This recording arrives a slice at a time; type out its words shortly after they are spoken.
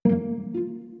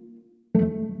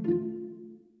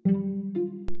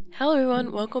Hello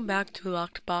everyone, welcome back to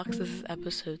Locked Box. This is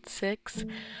episode 6.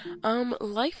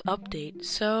 Life update.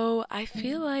 So I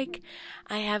feel like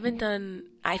I haven't done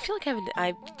I feel like I haven't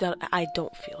I've done I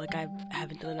don't feel like I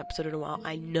haven't done an episode in a while.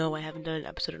 I know I haven't done an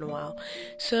episode in a while.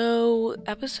 So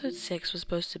episode 6 was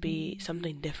supposed to be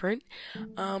something different.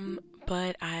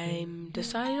 But I'm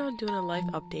deciding on doing a life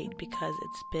update because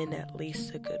it's been at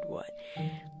least a good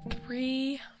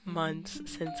 3 months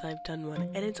since I've done one,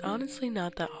 and it's honestly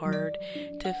not that hard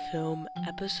to film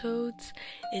episodes.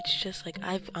 It's just like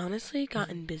I've honestly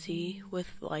gotten busy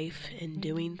with life and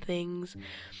doing things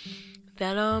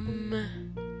that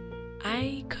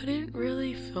I couldn't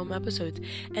really film episodes.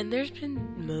 And there's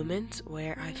been moments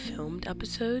where I filmed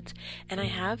episodes and I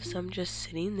have some just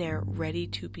sitting there ready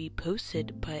to be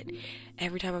posted, but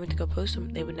every time I went to go post them,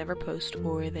 they would never post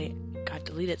or they got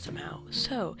deleted somehow.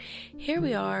 So here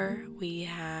we are. We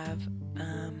have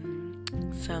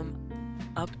some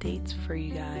updates for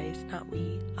you guys.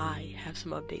 I have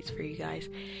some updates for you guys,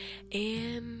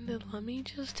 and let me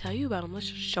just tell you about them. Let's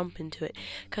just jump into it,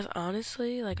 because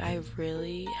honestly, like, I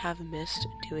really have missed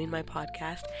doing my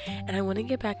podcast and I want to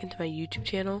get back into my YouTube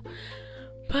channel,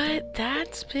 but I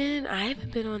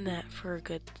haven't been on that for a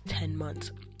good 10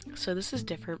 months, so this is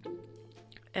different.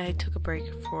 I took a break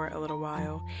for a little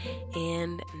while,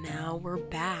 and now we're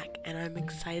back, and I'm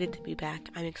excited to be back.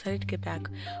 I'm excited to get back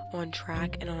on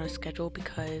track and on a schedule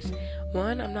because,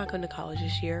 one, I'm not going to college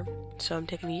this year, so I'm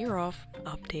taking a year off.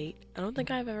 Update. I don't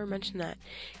think I've ever mentioned that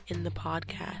in the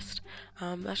podcast.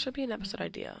 That should be an episode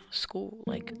idea. School,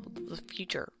 like, the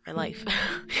future, my life,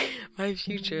 my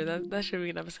future. That should be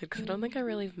an episode, because I don't think I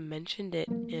really mentioned it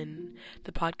in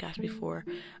the podcast before.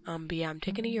 But yeah, I'm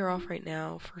taking a year off right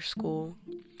now for school,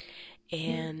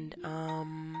 and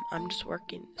I'm just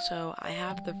working, so I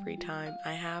have the free time.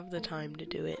 I have the time to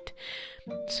do it.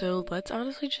 So let's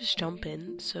honestly just jump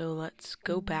in. So let's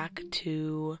go back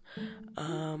to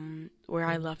where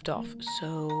I left off.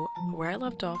 So where I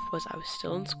left off was I was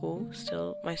still in school,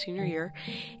 still my senior year,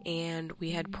 and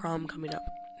we had prom coming up.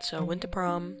 So I went to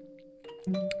prom,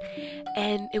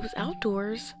 and it was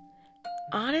outdoors.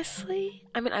 Honestly,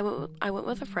 I went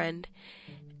with a friend,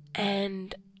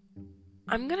 and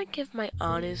I'm gonna give my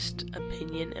honest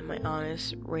opinion and my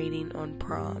honest rating on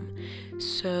prom.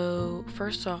 So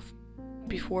first off,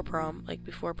 before prom, like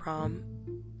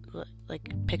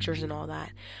pictures and all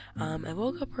that, I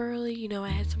woke up early, I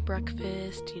had some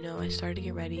breakfast, I started to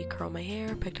get ready, curl my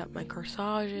hair, picked up my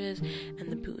corsages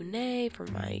and the boutonnet for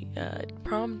my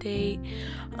prom date,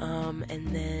 and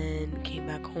then came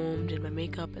back home, did my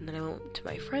makeup, and then I went to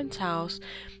my friend's house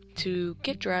to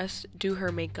get dressed, do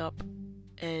her makeup.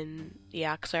 And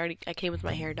yeah, because I came with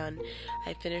my hair done.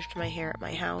 I finished my hair at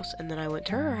my house, and then I went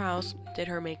to her house, did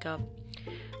her makeup,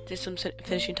 did some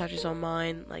finishing touches on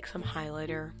mine, like some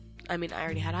highlighter. I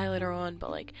already had highlighter on,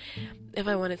 but like, if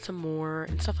I wanted some more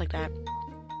and stuff like that.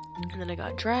 And then I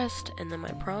got dressed, and then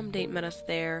my prom date met us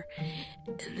there.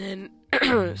 And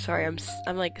then, sorry,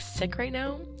 I'm like sick right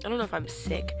now. I don't know if I'm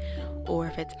sick or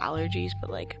if it's allergies, but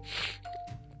like,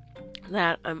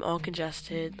 that I'm all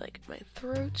congested, like my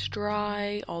throat's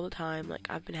dry all the time, like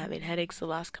I've been having headaches the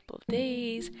last couple of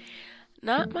days.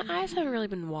 My eyes haven't really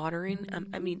been watering.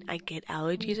 I get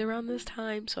allergies around this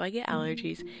time, so I get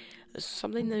allergies. This is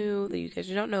something new that you guys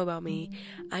don't know about me.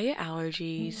 I get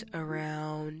allergies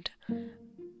around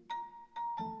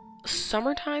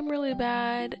summertime really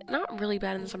bad. Not really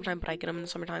bad in the summertime, but I get them in the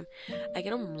summertime. I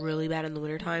get them really bad in the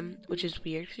wintertime, which is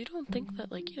weird because you don't think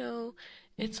that, like,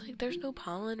 it's like there's no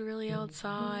pollen really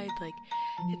outside, like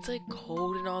it's like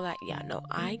cold and all that. Yeah, no,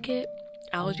 I get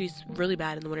allergies really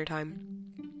bad in the wintertime,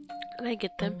 and I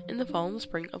get them in the fall and the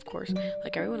spring, of course,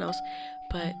 like everyone else,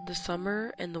 but the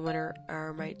summer and the winter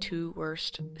are my two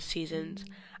worst seasons.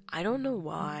 I don't know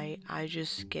why, I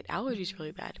just get allergies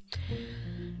really bad.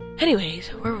 Anyways,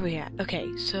 where were we at?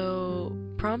 Okay, so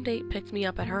prom date picked me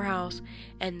up at her house,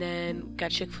 and then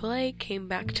got Chick-fil-A, came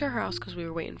back to her house because we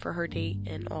were waiting for her date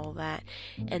and all that,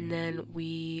 and then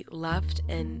we left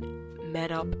and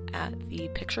met up at the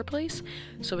picture place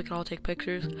so we could all take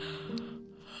pictures.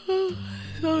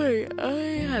 Sorry, I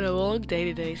had a long day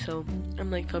today, so I'm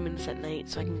like filming this at night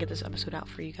so I can get this episode out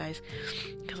for you guys,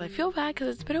 because I feel bad because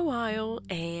it's been a while,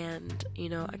 and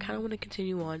I kind of want to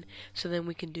continue on so then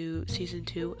we can do season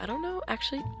 2. I don't know,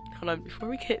 actually, hold on, before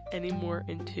we get any more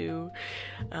into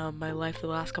my life the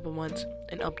last couple months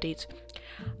and updates,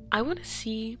 I want to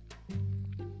see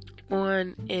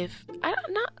on if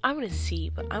I want to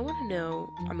see, but I want to know.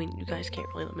 You guys can't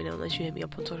really let me know unless you hit me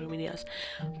up on social medias,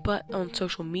 but on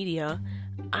social media,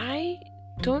 I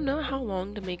don't know how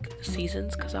long to make the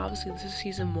seasons, because obviously this is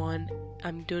season 1.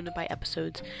 I'm doing it by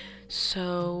episodes,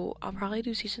 so I'll probably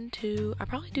do season 2. I'll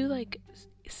probably do like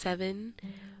 7,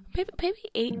 maybe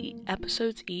 8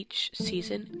 episodes each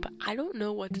season, but I don't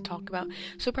know what to talk about,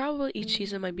 so probably each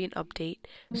season might be an update.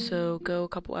 So go a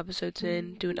couple episodes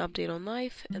in, do an update on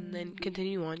life, and then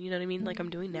continue on, you know what I mean, like I'm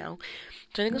doing now.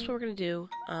 So I think that's what we're gonna do,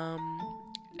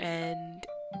 and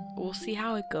we'll see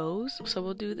how it goes. So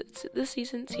we'll do this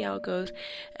season, see how it goes,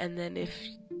 and then if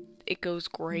it goes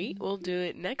great, we'll do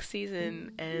it next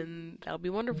season, and that'll be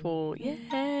wonderful.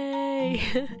 Yay!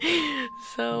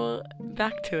 So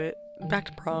back to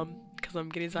prom, because I'm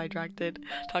getting sidetracked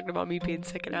talking about me being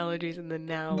sick and allergies, and then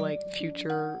now like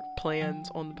future plans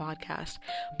on the podcast.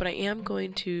 But I am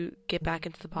going to get back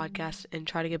into the podcast and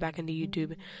try to get back into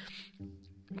YouTube.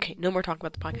 Okay, no more talk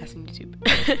about the podcast and YouTube.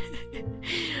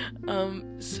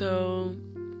 So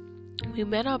we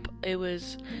met up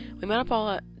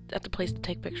all at the place to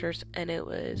take pictures, and it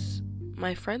was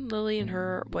my friend Lily and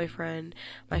her boyfriend,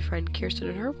 my friend Kirsten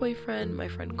and her boyfriend, my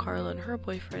friend Carla and her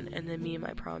boyfriend, and then me and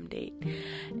my prom date.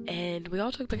 And we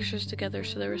all took pictures together,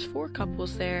 so there was 4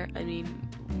 couples there. I mean,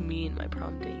 me and my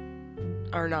prom date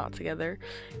are not together.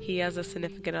 He has a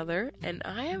significant other, and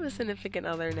I have a significant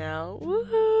other now.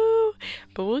 Woohoo!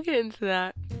 But we'll get into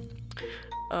that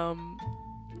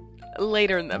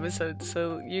later in the episode,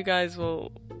 so you guys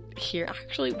will hear.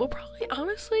 Actually, we'll probably,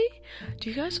 honestly, do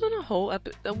you guys want a whole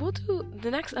we'll do, the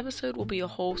next episode will be a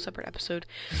whole separate episode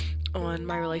on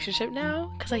my relationship now,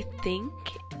 because I think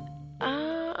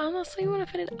honestly want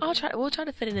to fit it. We'll try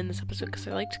to fit it in this episode, because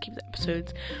I like to keep the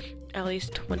episodes at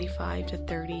least 25 to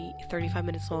 35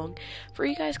 minutes long for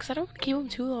you guys, because I don't want to keep them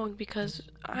too long, because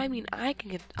I mean, I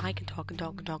can talk,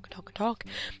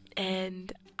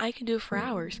 and I can do it for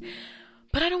hours.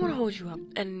 But I don't want to hold you up,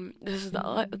 and this is the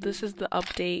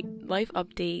life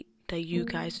update that you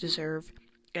guys deserve,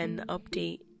 and the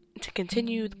update to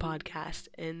continue the podcast,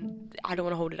 and I don't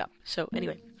want to hold it up. So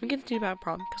anyway, I'm going to continue about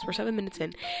prom, because we're 7 minutes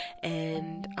in,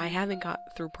 and I haven't got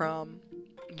through prom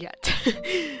yet.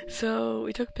 So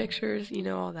we took pictures, you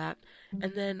know, all that,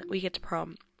 and then we get to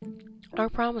prom. Our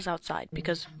prom was outside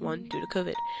because, 1, due to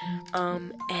COVID.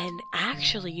 And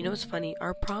actually, you know what's funny?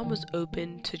 Our prom was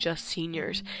open to just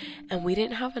seniors, and we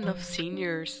didn't have enough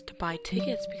seniors to buy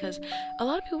tickets, because a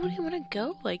lot of people didn't want to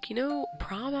go. Like, you know,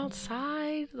 prom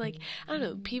outside, like, I don't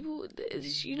know, people,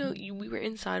 you know, we were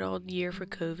inside all year for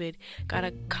COVID, got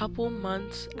a couple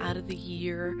months out of the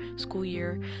school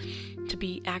year, to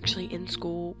be actually in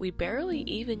school. We barely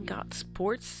even got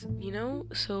sports, you know,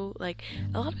 so, like,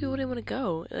 a lot of people didn't want to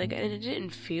go. Like, and it didn't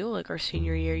feel like our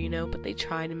senior year, you know, but they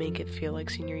tried to make it feel like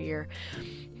senior year.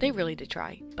 They really did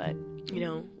try, but, you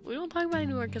know, we don't talk about it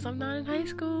anymore, because I'm not in high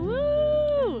school.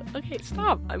 Woo! Okay,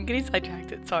 stop. I'm getting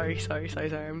sidetracked. Sorry.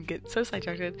 I'm getting so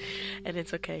sidetracked, and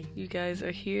it's okay. You guys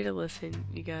are here to listen,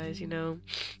 you guys, you know.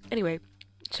 Anyway,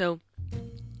 so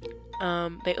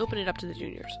they opened it up to the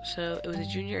juniors. So it was a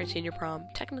junior and senior prom.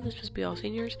 Technically it's supposed to be all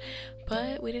seniors,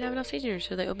 but we didn't have enough seniors,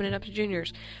 so they opened it up to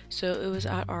juniors. So it was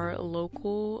at our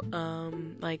local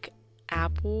like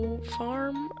apple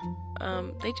farm.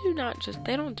 They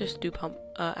don't just do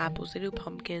apples, they do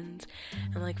pumpkins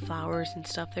and like flowers and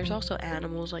stuff. There's also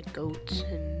animals like goats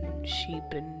and sheep,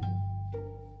 and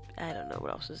I don't know what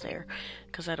else is there,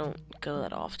 because I don't go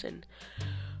that often.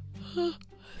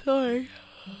 Sorry.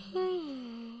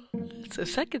 It's the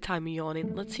second time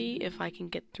yawning. Let's see if I can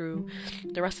get through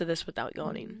the rest of this without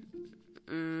yawning.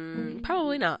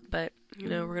 Probably not, but, you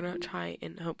know, we're gonna try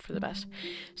and hope for the best.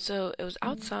 So it was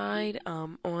outside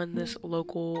on this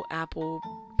local apple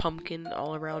pumpkin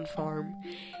all around farm,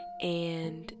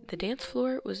 and the dance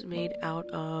floor was made out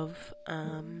of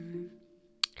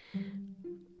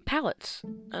pallets.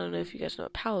 I don't know if you guys know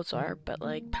what pallets are, but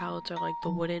like pallets are like the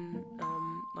wooden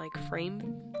like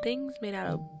frame things made out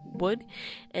of wood,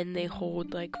 and they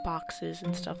hold like boxes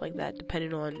and stuff like that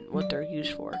depending on what they're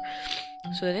used for.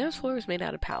 So the dance floor was made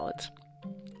out of pallets,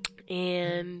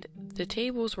 and the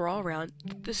tables were all around.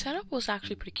 The setup was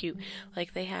actually pretty cute.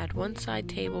 Like, they had one side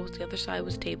tables, the other side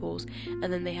was tables,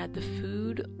 and then they had the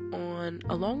food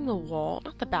along the wall,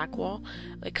 not the back wall,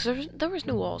 like, 'cause there was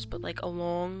no walls, but like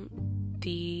along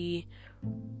the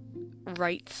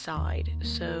right side.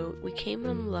 So we came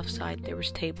on the left side, there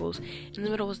was tables, in the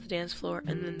middle was the dance floor,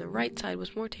 and then the right side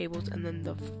was more tables, and then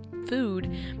the food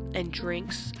and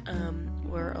drinks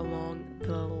were along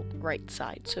the right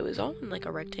side. So it was all in like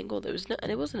a rectangle.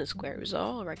 And it wasn't a square, it was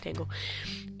all a rectangle.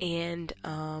 And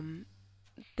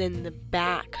then the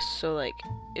back, so like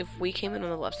if we came in on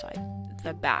the left side,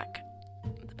 the back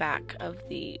back of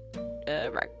the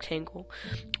rectangle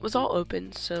was all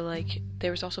open, so like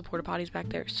there was also porta potties back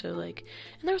there, so like,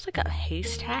 and there was like a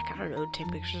haystack, I don't know, to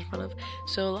take pictures in front of,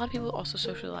 so a lot of people also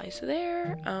socialized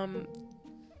there.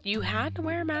 You had to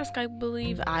wear a mask, I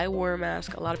believe. I wore a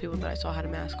mask. A lot of people that I saw had a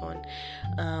mask on.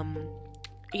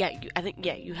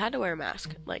 You had to wear a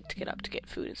mask, like, to get up to get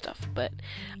food and stuff. But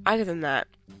other than that,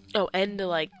 and to,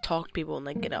 like, talk to people and,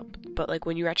 like, get up. But, like,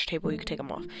 when you were at your table, you could take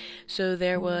them off. So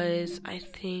there was, I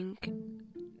think,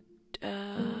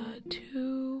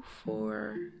 2,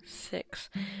 4, 6.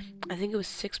 I think it was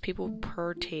 6 people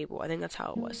per table. I think that's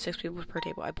how it was. 6 people per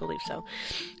table, I believe so.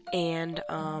 And,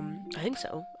 I think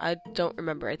so. I don't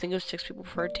remember. I think it was 6 people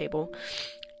per table.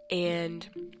 And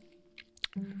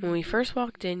when we first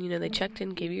walked in, they checked in,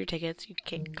 gave you your tickets, you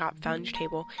found your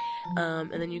table, and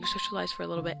then you socialized for a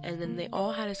little bit, and then they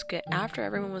all had us after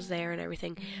everyone was there and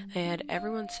everything, they had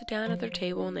everyone sit down at their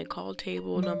table, and they called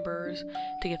table numbers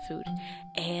to get food.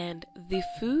 And the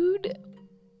food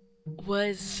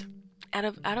was, out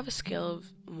of a scale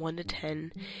of 1 to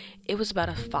 10, it was about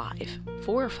a 4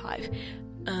 or 5,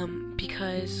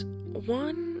 because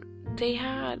one, they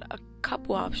had a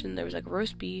couple options. There was like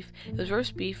roast beef. It was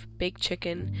roast beef, baked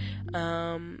chicken,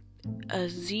 a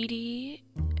ziti,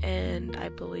 and I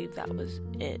believe that was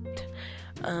it.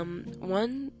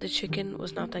 The chicken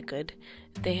was not that good.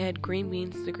 They had green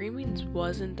beans. The green beans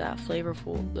wasn't that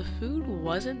flavorful. The food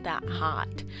wasn't that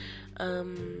hot.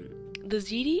 The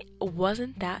ziti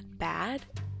wasn't that bad.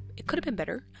 It could have been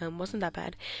better. Wasn't that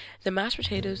bad. The mashed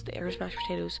potatoes, the Irish mashed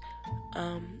potatoes,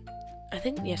 I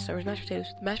think, yes, there was mashed potatoes.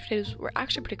 The mashed potatoes were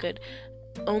actually pretty good,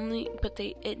 but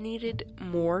it needed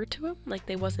more to them, like,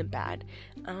 they wasn't bad.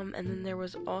 And then there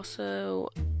was also,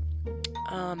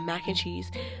 mac and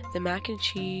cheese. The mac and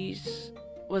cheese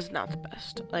was not the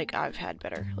best. Like, I've had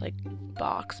better, like,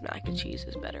 box mac and cheese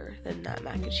is better than that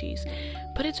mac and cheese.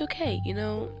 But it's okay,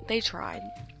 they tried.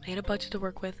 They had a budget to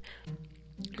work with.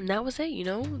 And that was it,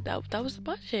 that was the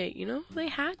budget, they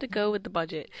had to go with the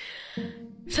budget.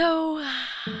 So,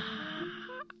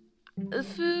 the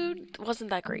food wasn't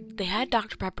that great. They had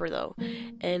Dr. Pepper, though,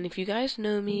 and if you guys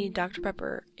know me, Dr.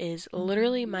 Pepper is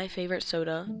literally my favorite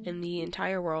soda in the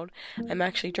entire world. I'm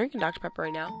actually drinking Dr. Pepper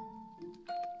right now.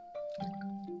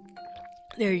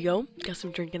 There you go, got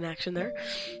some drinking action there,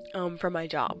 from my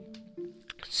job.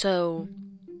 So,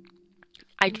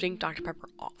 I drink Dr. Pepper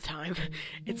all the time.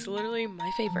 It's literally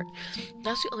my favorite.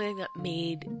 That's the only thing that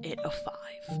made it a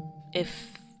 5.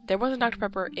 If there wasn't Dr.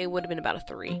 Pepper, it would have been about a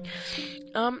 3.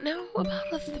 Now,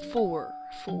 about a 4.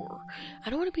 I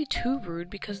don't want to be too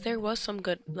rude, because there was some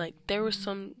good, there was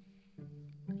some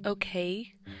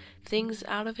okay things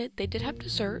out of it. They did have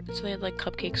dessert, so they had,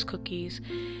 cupcakes, cookies,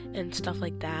 and stuff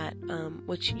like that,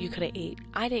 which you could have ate.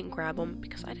 I didn't grab them,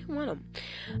 because I didn't want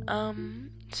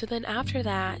them. So then after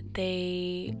that,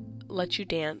 they let you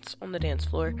dance on the dance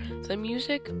floor. The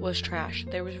music was trash.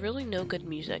 There was really no good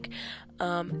music,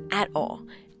 at all.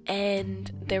 And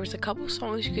there was a couple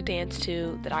songs you could dance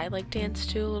to that I danced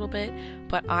to a little bit,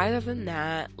 but other than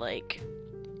that,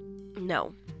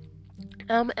 no.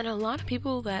 And a lot of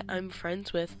people that I'm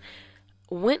friends with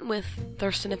went with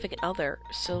their significant other,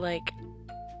 so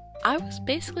I was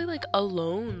basically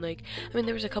alone.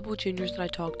 There was a couple of juniors that I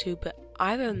talked to, but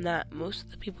other than that, most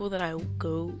of the people that I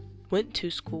went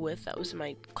to school with, that was in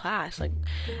my class,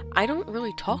 I don't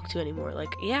really talk to anymore.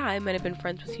 Yeah, I might have been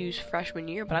friends with you freshman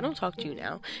year, but I don't talk to you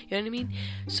now. You know what I mean?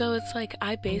 So it's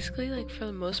I basically, for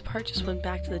the most part, just went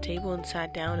back to the table and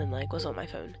sat down and, was on my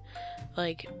phone.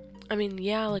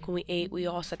 When we ate, we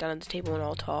all sat down at the table and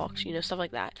all talked, stuff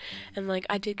like that. And,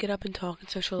 I did get up and talk and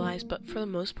socialize, but for the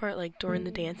most part, during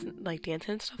the dancing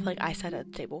and stuff, I sat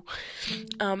at the table.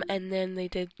 And then they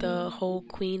did the whole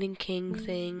queen and king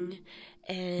thing,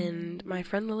 and my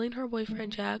friend Lily and her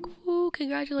boyfriend Jack, woo,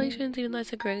 congratulations, even though I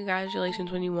said congratulations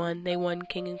when you won. They won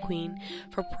king and queen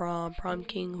for prom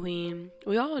king, queen.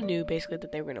 We all knew, basically,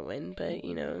 that they were gonna win, but,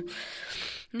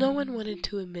 no one wanted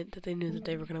to admit that they knew that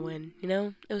they were gonna win,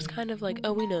 It was kind of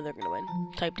oh, we know they're gonna win,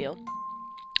 type deal.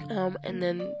 And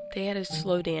then they had a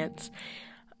slow dance,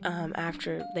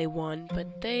 after they won,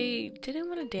 but they didn't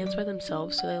want to dance by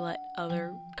themselves, so they let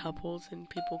other couples and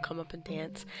people come up and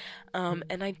dance.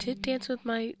 And I did dance with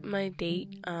my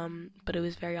date, but it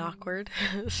was very awkward.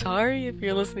 Sorry if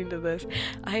you're listening to this.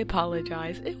 I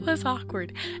apologize. It was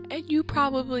awkward, and you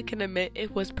probably can admit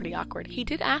it was pretty awkward. He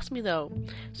did ask me, though,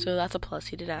 so that's a plus.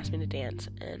 He did ask me to dance,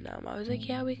 and I was like,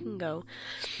 yeah, we can go.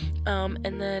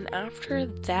 And then after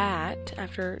that,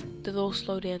 after the little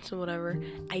slow dance and whatever,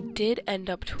 I did end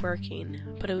up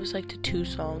twerking, but it was like to 2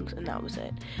 songs, and that was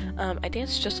it. I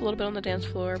danced just a little bit on the dance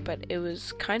floor, but it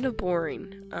was kind of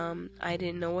boring. I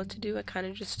didn't know what to do. I kind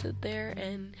of just stood there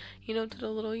and, did a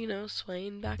little,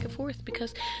 swaying back and forth,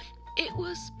 because it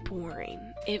was boring.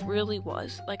 It really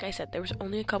was. Like I said, there was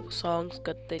only a couple songs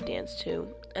that they danced to,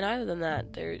 and other than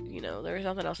that, there was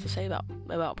nothing else to say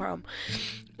about prom.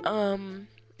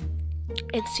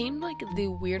 It seemed like the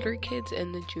weirder kids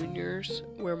and the juniors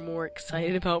were more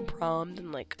excited about prom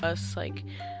than like us, like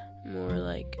more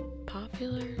like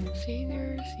popular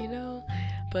seniors,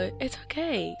 but it's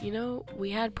okay,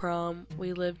 we had prom,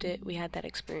 we lived it, we had that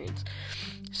experience.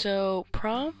 So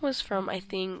prom was from, I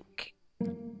think,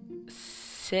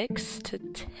 6 to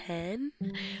 10,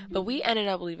 but we ended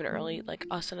up leaving early, like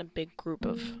us and a big group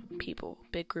of people,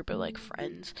 like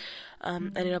friends,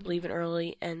 ended up leaving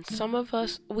early, and some of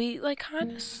us, we like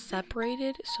kind of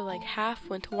separated, so like half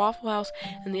went to Waffle House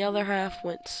and the other half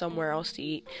went somewhere else to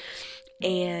eat.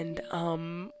 And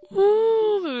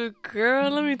ooh,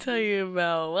 girl, let me tell you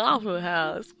about Waffle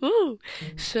House. Ooh.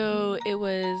 So it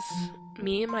was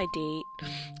me and my date.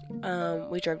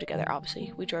 We drove together,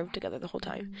 obviously. We drove together the whole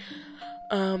time.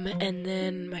 And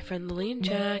then my friend Lily and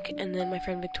Jack, and then my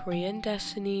friend Victoria and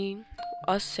Destiny.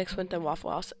 Us 6 went to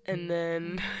Waffle House, and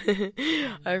then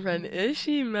our friend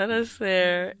Ishi met us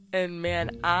there. And man,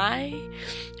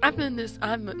 I've known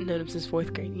him since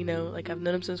 4th grade, I've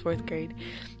known him since 4th grade.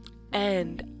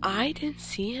 And I didn't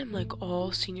see him, like,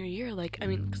 all senior year,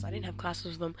 because I didn't have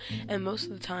classes with him, and most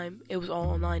of the time, it was all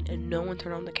online, and no one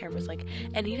turned on the cameras,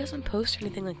 and he doesn't post or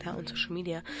anything like that on social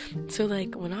media. So,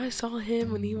 when I saw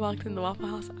him, when he walked in the Waffle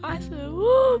House, I said,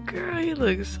 "Whoa, girl, he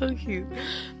looks so cute."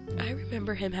 I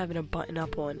remember him having a button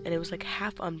up on, and it was,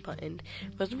 half unbuttoned,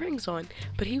 with rings on,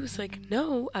 but he was like,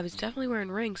 "No, I was definitely wearing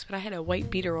rings, but I had a white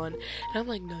beater on," and I'm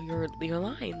like, "No, you're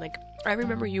lying, I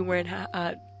remember you wearing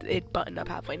it buttoned up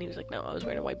halfway," and he was like, "No, I was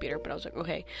wearing a white beater," but I was like,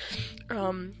 "Okay."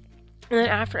 And then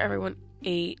after everyone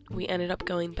ate, we ended up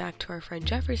going back to our friend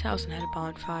Jeffrey's house and had a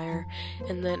bonfire,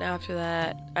 and then after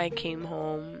that, I came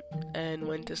home and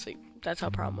went to sleep. That's how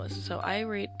prom was. So I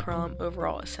rate prom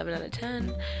overall a 7 out of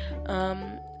 10,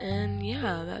 and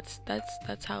yeah,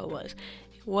 that's how it was.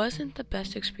 It wasn't the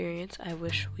best experience. I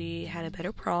wish we had a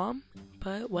better prom,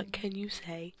 but what can you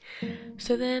say?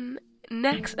 So then,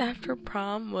 next after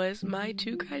prom was my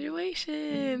 2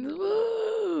 graduations.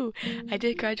 Woo! I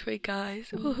did graduate,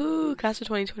 guys. Woohoo! Class of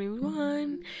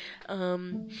 2021.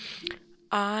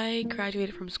 I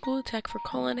graduated from School of Tech for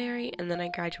culinary, and then I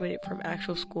graduated from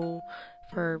actual school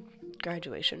for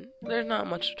graduation. There's not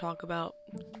much to talk about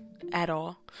at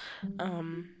all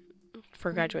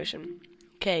for graduation.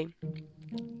 Okay,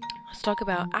 let's talk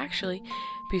about, actually,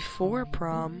 before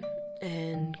prom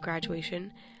and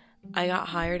graduation, I got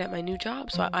hired at my new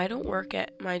job. So I don't work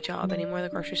at my job anymore, the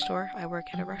grocery store. I work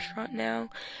at a restaurant now.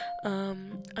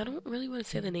 I don't really want to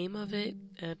say the name of it.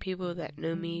 People that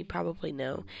know me probably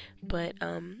know. But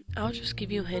I'll just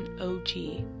give you a hint.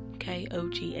 OG. Okay?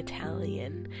 OG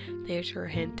Italian. There's your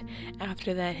hint.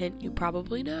 After that hint, you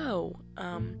probably know.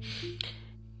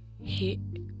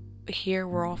 Here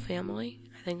we're all family.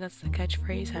 I think that's the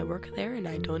catchphrase. I work there and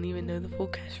I don't even know the full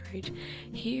catchphrase.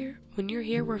 When you're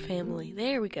here, we're family.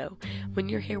 There we go. When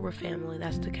you're here, we're family.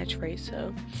 That's the catchphrase.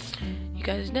 So you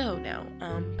guys know now.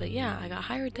 But yeah, I got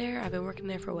hired there. I've been working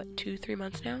there for 2-3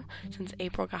 months now. Since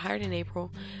April. Got hired in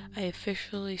April. I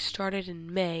officially started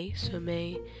in May. So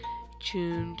May,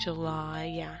 June,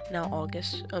 July, yeah, now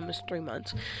August, almost 3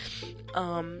 months.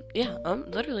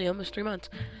 Literally almost 3 months.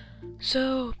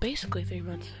 So, basically 3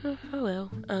 months. Oh well.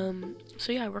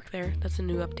 So yeah, I work there. That's a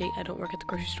new update. I don't work at the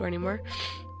grocery store anymore.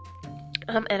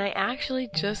 And I actually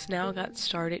just now got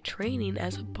started training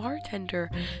as a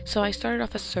bartender. So I started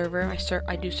off as server.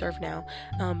 I do serve now.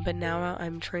 But now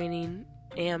I'm training,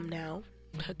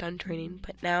 done training,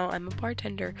 but now I'm a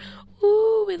bartender.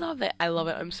 Ooh, we love it. I love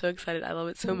it. I'm so excited. I love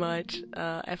it so much.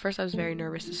 At first I was very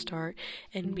nervous to start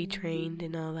and be trained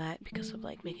and all that because of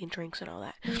making drinks and all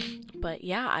that. But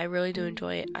yeah, I really do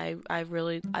enjoy it. I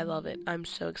love it. I'm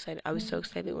so excited. I was so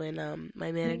excited when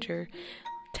my manager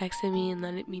texted me and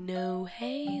let me know,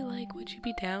 hey, would you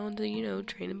be down to,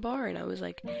 train in bar? And I was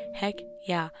like, heck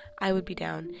yeah, I would be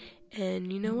down.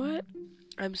 And you know what?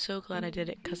 I'm so glad I did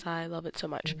it because I love it so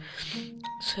much.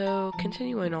 So,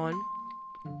 continuing on,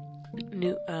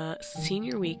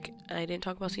 senior week. I didn't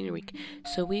talk about senior week.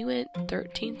 So we went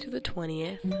 13th through the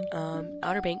 20th,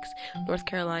 Outer Banks, North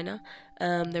Carolina.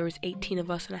 There was 18 of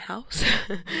us in a house.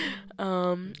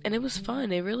 And it was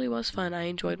fun. It really was fun. I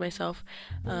enjoyed myself.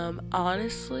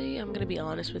 Honestly, I'm gonna be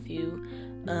honest with you.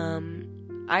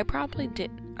 I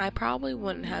probably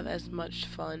wouldn't have as much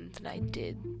fun than I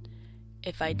did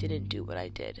if I didn't do what I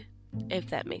did, if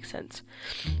that makes sense.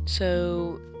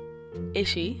 So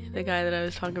Ishi, the guy that I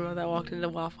was talking about that walked into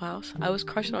Waffle House, I was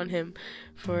crushing on him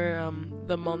for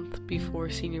the month before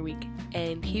senior week,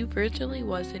 and he originally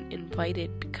wasn't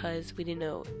invited because they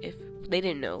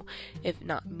didn't know if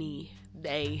not me,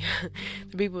 they,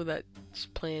 the people that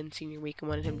planned senior week and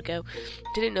wanted him to go,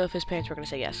 didn't know if his parents were going to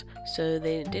say yes. So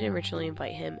they didn't originally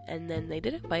invite him, and then they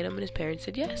did invite him, and his parents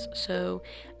said yes. So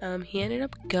he ended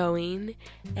up going,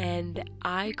 and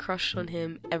I crushed on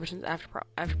him ever since after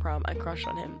prom. I crushed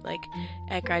on him. Like,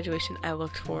 at graduation, I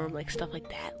looked for him, like, stuff like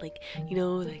that. Like, you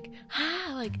know, like,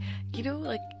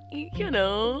 you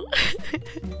know.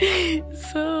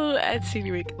 So at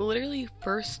senior week, literally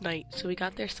first night, so we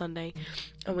got there Sunday,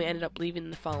 and we ended up leaving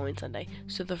the following Sunday.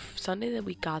 So the Sunday that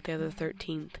we got there, the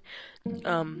 13th,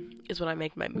 is when I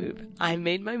made my move. I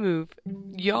made my move.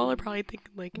 Y'all are probably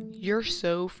thinking, like, you're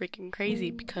so freaking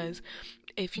crazy, because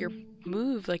if your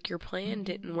move, like, your plan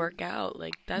didn't work out,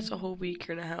 like, that's a whole week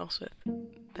you're in a house with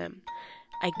them.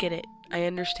 I get it. I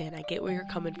understand. I get where you're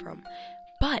coming from.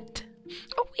 But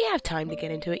we have time to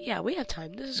get into it. Yeah, we have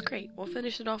time. This is great. We'll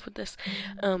finish it off with this.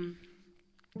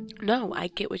 No, I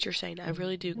get what you're saying. I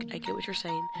really do. I get what you're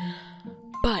saying.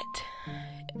 But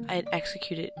I'd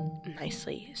execute it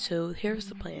nicely. So here's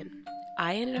the plan.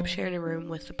 I ended up sharing a room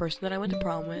with the person that I went to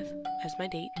prom with as my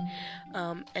date,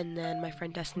 and then my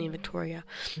friend Destiny and Victoria.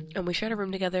 And we shared a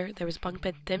room together. There was a bunk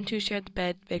bed. Them two shared the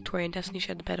bed. Victoria and Destiny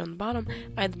shared the bed on the bottom.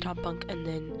 I had the top bunk, and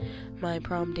then my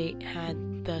prom date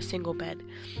had the single bed.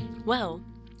 Well,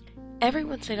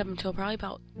 everyone stayed up until probably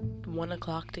about 1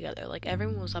 o'clock together. Like,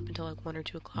 everyone was up until like 1 or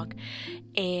 2 o'clock,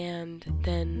 and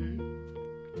then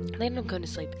they ended up going to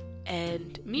sleep.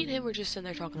 And me and him were just sitting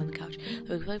there talking on the couch.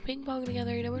 We played ping pong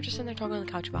together, you know, we're just sitting there talking on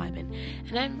the couch vibing.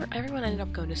 And then everyone ended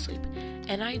up going to sleep.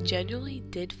 And I genuinely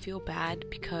did feel bad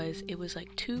because it was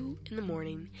like 2 in the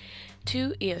morning.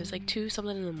 It was like 2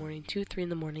 something in the morning, 2, 3 in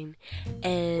the morning.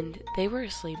 And they were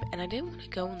asleep. And I didn't want to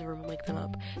go in the room and wake them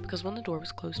up because one, the door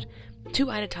was closed. 2,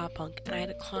 I had a top bunk. And I had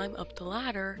to climb up the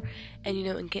ladder and, you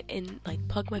know, and get in, like,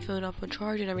 plug my phone up on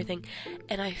charge and everything.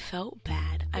 And I felt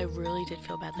bad. I really did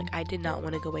feel bad. Like, I did not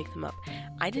want to go wake them up.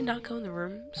 I did not go in the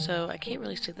room, so I can't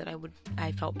really say that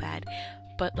I felt bad,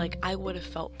 but, like, I would have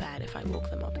felt bad if I woke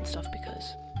them up and stuff,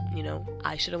 because, you know,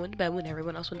 I should have went to bed when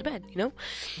everyone else went to bed, you know.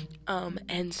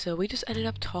 And so we just ended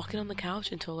up talking on the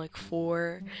couch until like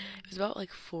 4. It was about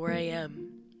like 4 a.m.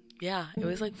 Yeah, it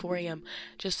was like 4 a.m.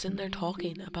 just sitting there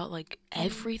talking about, like,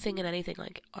 everything and anything,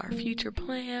 like, our future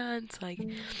plans, like,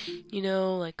 you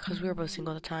know, like, because we were both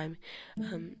single at the time.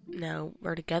 Now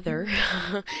we're together.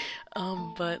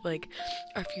 But, like,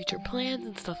 our future plans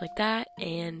and stuff like that.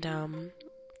 And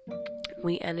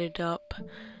we ended up,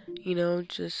 you know,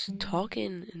 just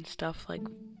talking and stuff, like,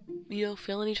 you know,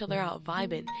 feeling each other out,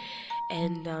 vibing.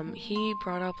 And he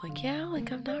brought up, like, yeah,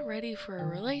 like, I'm not ready for a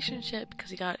relationship, because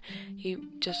he not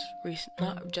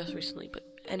just recently, but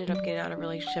ended up getting out of a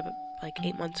relationship like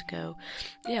 8 months ago.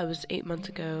 Yeah, it was 8 months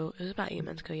ago. It was about 8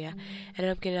 months ago, yeah.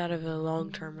 Ended up getting out of a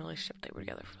long-term relationship. They were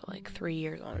together for like 3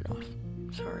 years on and off.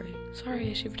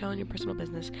 Sorry, Ishi, for telling your personal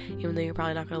business, even though you're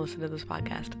probably not going to listen to this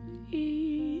podcast.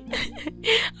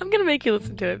 I'm going to make you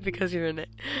listen to it because you're in it.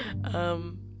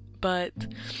 But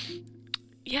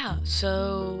yeah,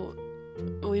 so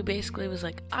we basically was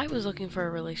like, I was looking for a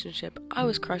relationship. I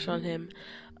was crushed on him.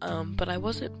 But I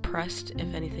wasn't pressed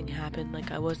if anything happened.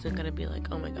 Like, I wasn't gonna be like,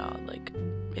 oh my god, like,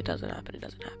 it doesn't happen,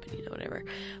 you know, whatever.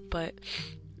 But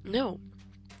no.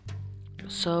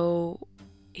 So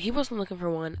he wasn't looking for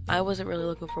one. I wasn't really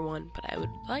looking for one, but I would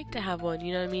like to have one,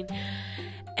 you know what I mean?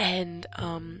 And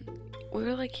we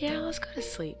were like, yeah, let's go to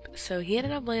sleep. So he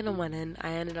ended up laying on one end, I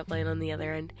ended up laying on the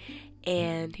other end.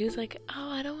 And he was like, oh,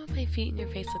 I don't want my feet in your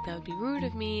face, like, that would be rude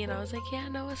of me. And I was like, yeah,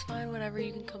 no, it's fine, whatever,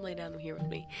 you can come lay down here with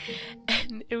me.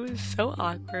 And it was so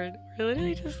awkward. We're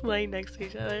literally just laying next to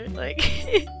each other, like,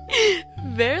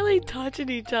 barely touching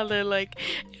each other. Like,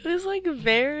 it was, like,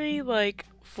 very, like,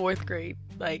 4th grade,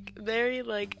 like, very,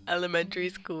 like, elementary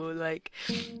school, like,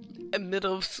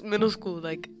 middle school,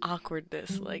 like,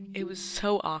 awkwardness. Like, it was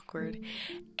so awkward.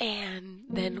 And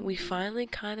then we finally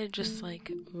kind of just,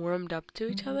 like, warmed up to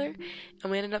each other,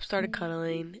 and we ended up started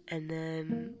cuddling, and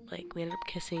then, like, we ended up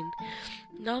kissing.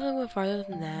 Nothing went farther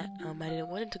than that. I didn't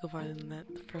want it to go farther than that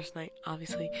the first night,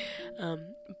 obviously.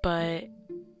 But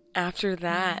after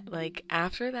that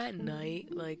night,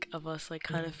 like, of us, like,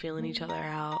 kind of feeling each other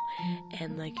out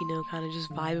and, like, you know, kind of just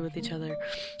vibing with each other,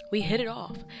 we hit it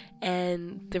off.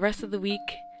 And the rest of the week,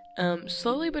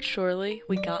 slowly but surely,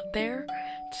 we got there.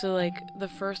 So, like, the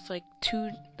first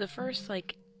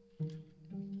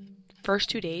first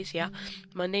 2 days, yeah,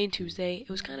 Monday and Tuesday, it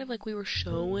was kind of like we were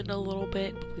showing a little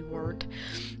bit, but we weren't.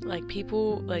 Like,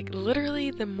 people, like,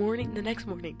 literally the next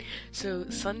morning, so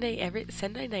Sunday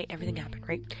night, everything happened,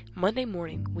 right? Monday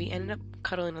morning, we ended up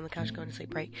cuddling on the couch, going to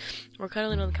sleep, right? We're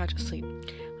cuddling on the couch asleep.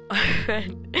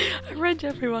 Our friend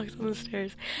Jeffrey walks on the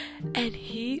stairs, and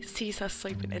he sees us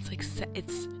sleeping. It's like,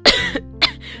 it's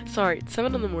sorry, it's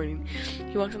 7 in the morning.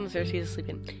 He walks on the stairs, he's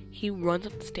sleeping. He runs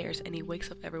up the stairs, and he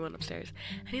wakes up everyone upstairs.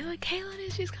 And he's like,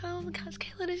 Caitlin, she's coming on the couch.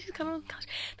 Caitlin, she's coming on the couch.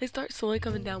 They start slowly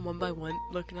coming down one by one,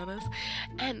 looking at us.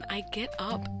 And I get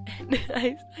up, and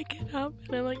I get up,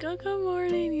 and I'm like, oh, good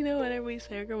morning, you know, whatever we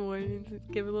say, good morning,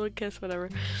 give a little kiss, whatever.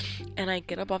 And I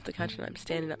get up off the couch, and I'm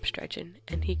standing up stretching,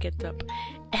 and he gets up,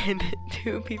 and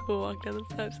 2 people walk down the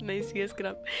steps, and they see us get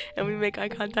up, and we make eye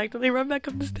contact, and they run back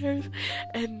up the stairs.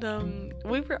 And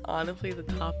we were honestly the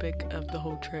topic of the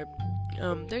whole trip.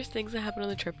 There's things that happened on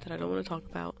the trip that I don't want to talk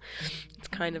about. It's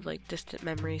kind of like distant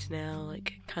memories now,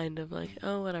 like kind of like,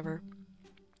 oh, whatever.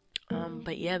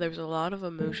 But yeah, there was a lot of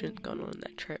emotions going on in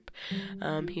that trip.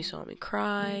 He saw me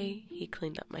cry, he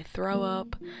cleaned up my throw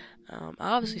up,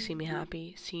 obviously seen me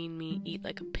happy, seen me eat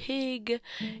like a pig,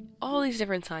 all these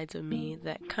different sides of me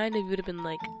that kind of would have been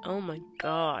like, oh my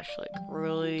gosh, like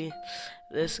really,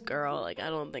 this girl, like I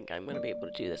don't think I'm gonna be able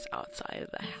to do this outside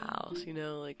of the house, you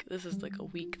know, like this is like a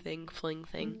week thing, fling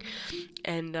thing.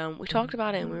 And we talked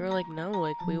about it, and we were like, no,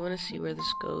 like we want to see where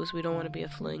this goes, we don't want to be a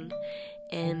fling.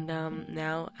 And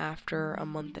now, after a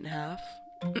month and a half,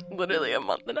 literally a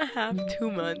month and a half, 2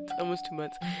 months, almost 2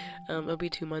 months, it'll be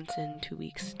 2 months in 2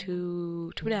 weeks,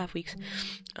 two and a half weeks,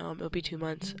 it'll be 2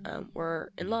 months, we're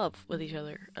in love with each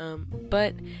other,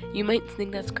 but you might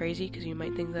think that's crazy, because you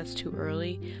might think that's too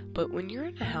early, but when you're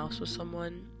in a house with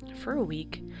someone for a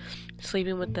week,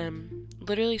 sleeping with them,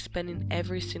 literally spending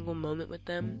every single moment with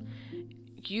them,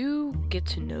 you get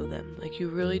to know them. Like, you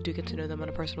really do get to know them on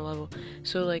a personal level.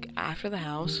 So, like, after the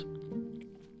house,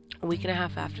 a week and a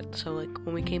half after, so, like,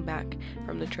 when we came back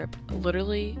from the trip,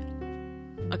 literally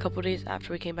a couple days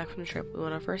after we came back from the trip, we went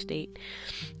on our first date,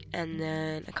 and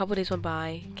then a couple days went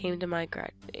by, came to my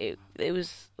it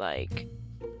was, like,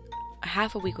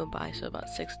 half a week went by, so about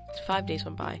 5 days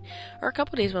went by, or a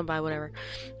couple days went by, whatever.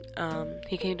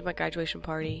 He came to my graduation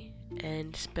party,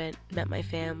 and met my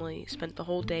family, spent the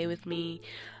whole day with me,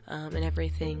 and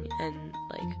everything, and,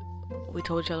 like, we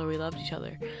told each other we loved each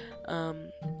other.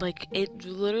 Like, it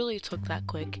literally took that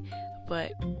quick,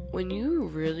 but when you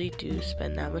really do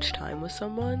spend that much time with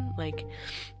someone, like,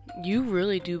 you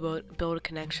really do build a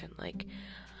connection. Like,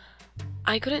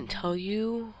 I couldn't tell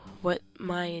you what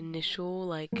my initial,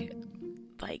 like,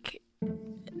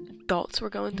 thoughts were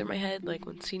going through my head, like,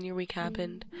 when senior week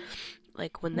happened,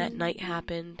 like, when that night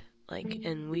happened, like,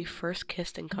 and we first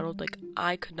kissed and cuddled, like,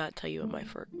 I could not tell you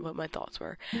what my thoughts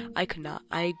were. I could not.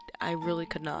 I really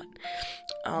could not.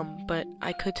 But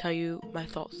I could tell you my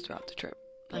thoughts throughout the trip.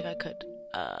 Like, I could.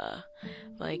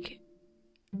 Like,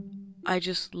 I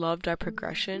just loved our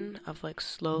progression of, like,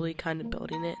 slowly kind of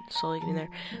building it, slowly getting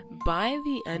there. By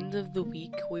the end of the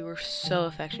week, we were so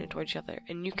affectionate towards each other,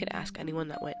 and you could ask anyone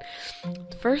that went.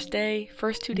 The first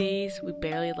 2 days, we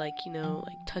barely, like, you know,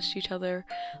 like, touched each other.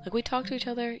 Like, we talked to each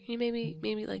other, you know,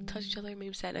 maybe, like, touched each other,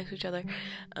 maybe sat next to each other.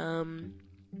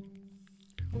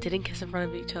 Didn't kiss in front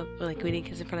of each other, like, we didn't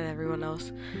kiss in front of everyone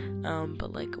else.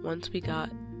 But, like, once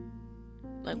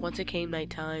it came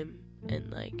nighttime,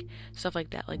 and, like, stuff like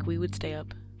that, like, we would stay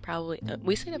up, probably,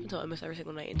 we stayed up until almost every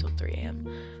single night, until 3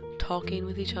 a.m, talking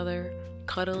with each other,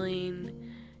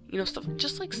 cuddling, you know, stuff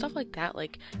like that,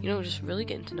 like, you know, just really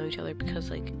getting to know each other,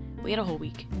 because, like, we had a whole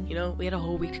week, you know,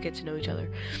 to get to know each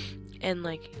other, and,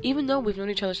 like, even though we've known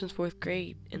each other since 4th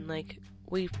grade, and, like,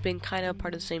 we've been kind of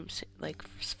part of the same, like,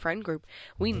 friend group,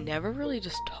 we never really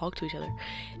just talked to each other,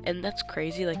 and that's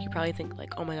crazy. Like, you probably think,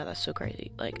 like, oh my god, that's so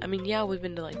crazy. Like, I mean, yeah, we've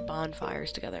been to, like,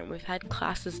 bonfires together, and we've had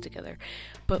classes together,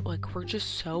 but, like, we're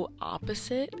just so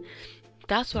opposite.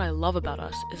 That's what I love about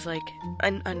us, is, like, I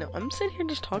know, I'm sitting here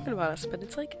just talking about us, but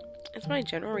it's, like, it's my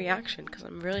general reaction, because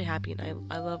I'm really happy, and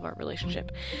I love our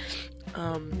relationship.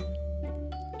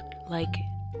 Like,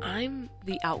 I'm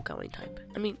the outgoing type.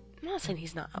 I mean, I'm not saying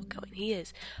he's not outgoing, he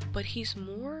is, but he's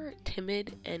more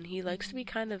timid, and he likes to be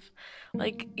kind of,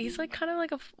 like, he's, like, kind of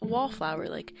like a wallflower.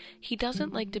 Like, he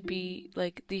doesn't like to be,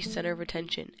 like, the center of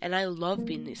attention, and I love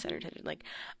being the center of attention. Like,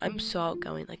 I'm so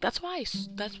outgoing. Like, that's why,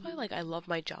 like, I love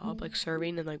my job, like,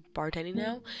 serving and, like, bartending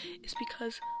now, is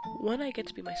because when I get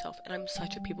to be myself, and I'm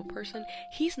such a people person,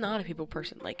 he's not a people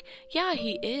person. Like, yeah,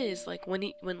 he is, like, when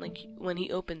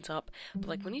he opens up, but,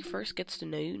 like, when he first gets to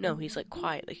know you, no, he's, like,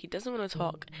 quiet, like, he doesn't want to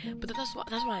talk. but that's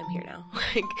why I'm here now.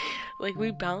 like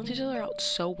we balance each other out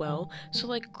so well. So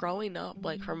like growing up,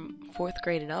 like from 4th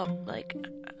grade and up, like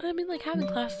I mean like having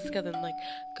classes together and like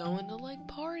going to like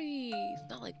parties,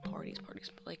 not like parties,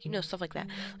 but like, you know, stuff like that.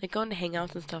 Like going to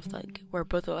hangouts and stuff, like where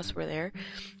both of us were there.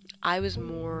 I was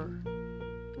more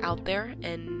out there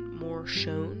and more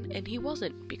shown, and he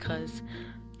wasn't, because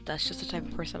that's just the type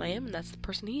of person I am, and that's the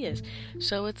person he is.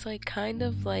 So it's like kind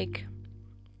of like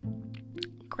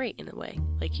great in a way.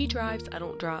 Like he drives, I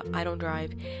don't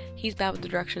drive. He's bad with the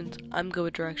directions, I'm good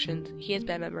with directions. He has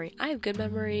bad memory, I have good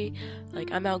memory.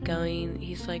 Like I'm outgoing,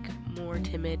 he's like more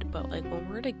timid. But like when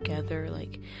we're together,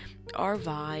 like our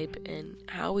vibe and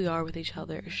how we are with each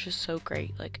other is just so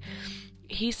great. Like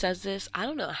he says this, I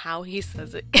don't know how he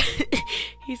says it.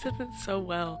 He says it so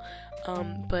well.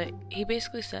 But he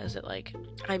basically says that like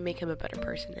I make him a better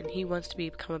person, and he wants to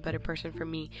become a better person for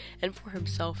me and for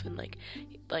himself. And like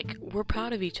we're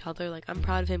proud of each other. Like I'm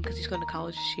proud of him because he's going to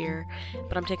college this year,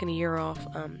 but I'm taking a year off.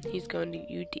 He's going to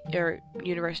UD, or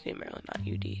University of Maryland, not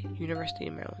UD, University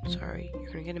of Maryland. Sorry,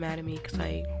 you're gonna get mad at me because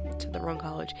I said the wrong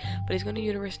college. But he's going to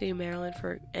University of Maryland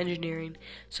for engineering.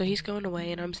 So he's going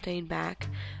away, and I'm staying back.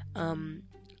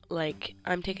 Like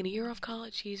I'm taking a year off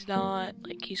college, he's not.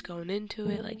 Like he's going into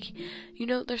it, like, you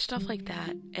know, there's stuff like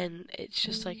that. And it's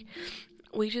just like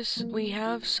we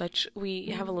have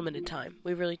a limited time,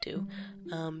 we really do,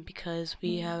 because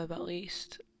we have about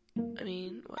least, I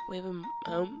mean, we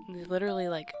have literally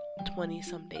like 20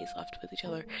 some days left with each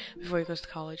other before he goes to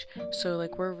college. So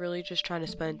like we're really just trying to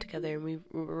spend together, and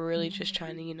we're really just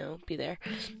trying to, you know, be there.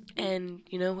 And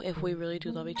you know, if we really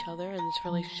do love each other and this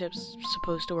relationship's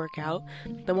supposed to work out,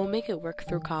 then we'll make it work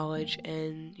through college,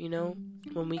 and you know,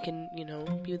 when we can, you know,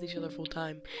 be with each other full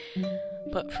time.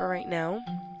 But for right now,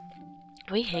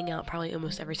 we hang out probably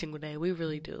almost every single day. We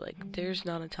really do. Like there's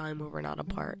not a time where we're not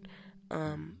apart.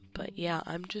 But yeah,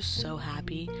 I'm just so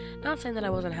happy. Not saying that I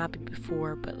wasn't happy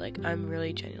before, but like I'm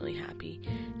really genuinely happy,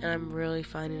 and I'm really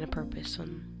finding a purpose.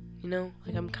 And you know,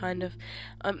 like I'm kind of,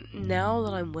 now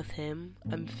that I'm with him,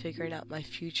 I'm figuring out my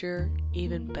future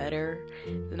even better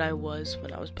than I was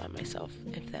when I was by myself,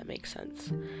 if that makes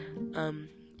sense.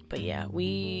 But yeah,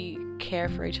 we care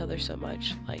for each other so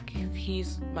much. Like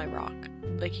he's my rock.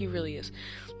 Like he really is.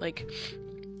 Like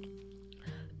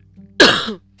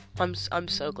I'm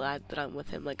so glad that I'm with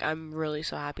him. Like I'm really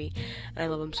so happy, and I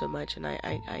love him so much, and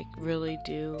I really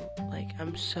do. Like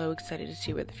I'm so excited to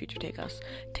see where the future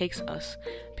takes us,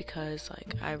 because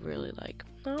like I really like,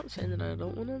 not saying that I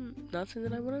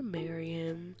want to marry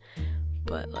him,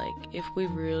 but like if we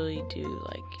really do,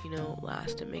 like, you know,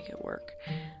 last and make it work,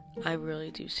 I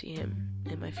really do see him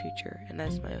in my future, and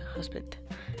that's my husband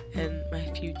and my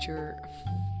future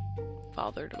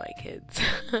father to my kids.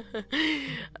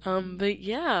 But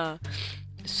yeah,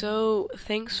 so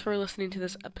thanks for listening to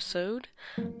this episode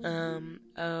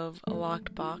of a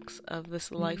Locked Box, of this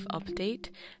life update,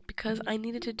 because I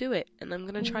needed to do it, and I'm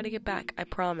gonna try to get back. I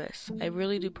promise. I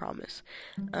really do promise.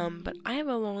 But I have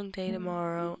a long day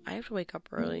tomorrow. I have to wake up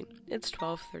early. It's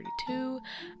 12:32.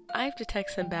 I have to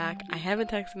text him back. I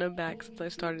haven't texted him back since I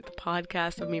started the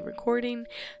podcast of me recording,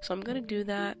 so I'm gonna do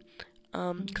that.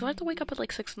 Cause I have to wake up at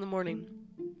like 6 in the morning.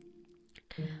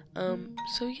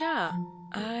 So yeah,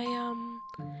 I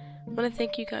want to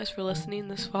thank you guys for listening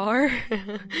this far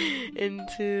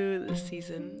into the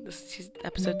season. This is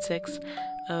episode 6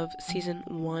 of season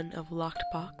 1 of Locked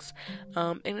Box.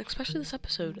 And especially this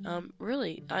episode.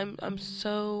 Really, I'm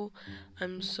so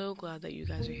glad that you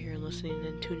guys are here and listening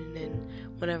and tuning in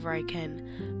whenever I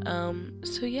can.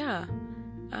 So yeah,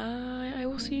 I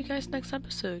will see you guys next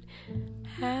episode.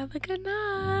 Have a good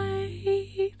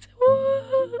night.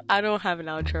 Woo! I don't have an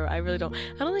outro. I really don't.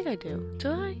 I don't think I do.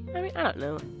 Do I? I mean, I don't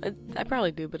know. I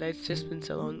probably do, but it's just been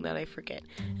so long that I forget.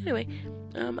 Anyway,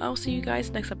 I'll see you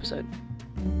guys next episode.